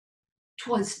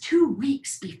'Twas 2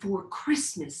 weeks before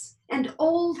Christmas, and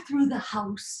all through the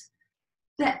house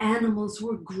the animals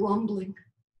were grumbling.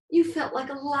 You felt like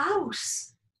a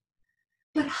louse.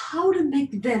 But how to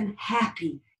make them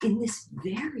happy in this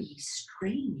very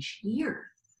strange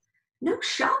year? No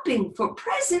shopping for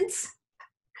presents,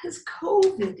 'cause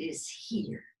COVID is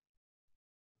here.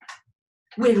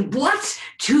 When what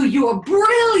to your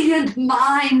brilliant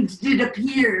mind did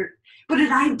appear but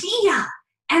an idea,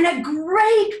 and a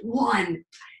great one?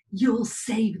 You'll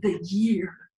save the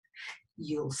year.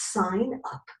 You'll sign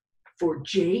up for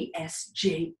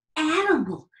JSJ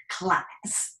Animal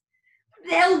Class.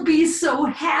 They'll be so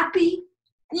happy,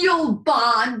 you'll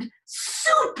bond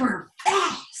super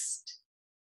fast.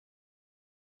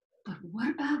 But what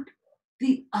about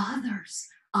the others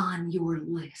on your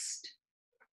list?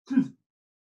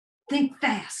 Think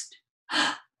fast.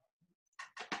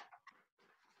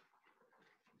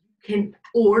 You can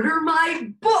order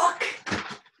my book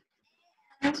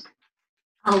and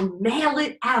I'll mail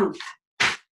it out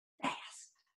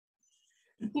fast.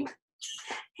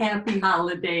 Happy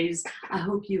holidays. I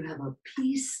hope you have a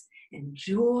peace and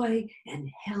joy and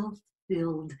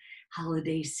health-filled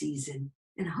holiday season.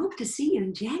 And I hope to see you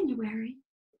in January.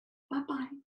 Bye-bye.